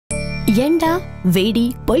ఎండ,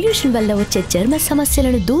 వేడి, పొల్యూషన్ వల్ల వచ్చే చర్మ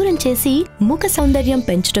సమస్యలను దూరం చేసి ముఖ సౌందర్యం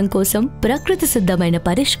పెంచడం కోసం ప్రకృతి సిద్ధమైన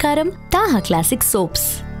పరిష్కారం తాహా క్లాసిక్ సోప్స్.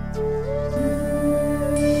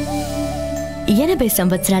 80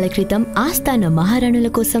 సంవత్సరాల క్రితం ఆస్థాన మహారాణుల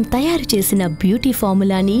కోసం తయారు చేసిన బ్యూటీ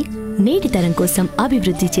ఫార్ములాని నేటి తరం కోసం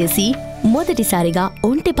అభివృద్ధి చేసి మొదటిసారిగా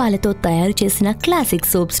ఒంటె పాలతో తయారు చేసిన క్లాసిక్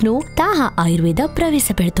సోప్స్ ను తాహా ఆయుర్వేద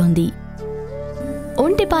ప్రవేశపెడుతోంది.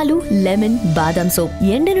 ఒంటెపాలు, లెమన్, బాదం సోప్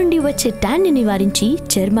ఎండ నుండి వచ్చే ట్యాన్ ని నివారించి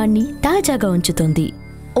చర్మాన్ని తాజాగా ఉంచుతుంది.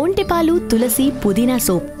 ఒంటెపాలు, తులసి, పుదీనా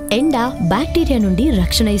సోప్ ఎండ, బ్యాక్టీరియా నుండి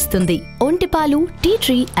రక్షణ ఇస్తుంది. ఒంటెపాలు, టీ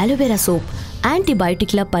ట్రీ, అలోవెరా సోప్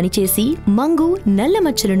యాంటీబయోటిక్లా పనిచేసి మంగు, నల్ల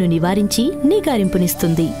మచ్చలను నివారించి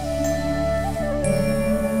నిగారింపునిస్తుంది.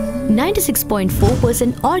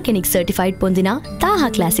 96.4% ఆర్గానిక్ సర్టిఫైడ్ పొందిన తాహా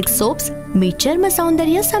క్లాసిక్ సోప్స్ మీ చర్మ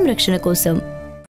సౌందర్య సంరక్షణ కోసం.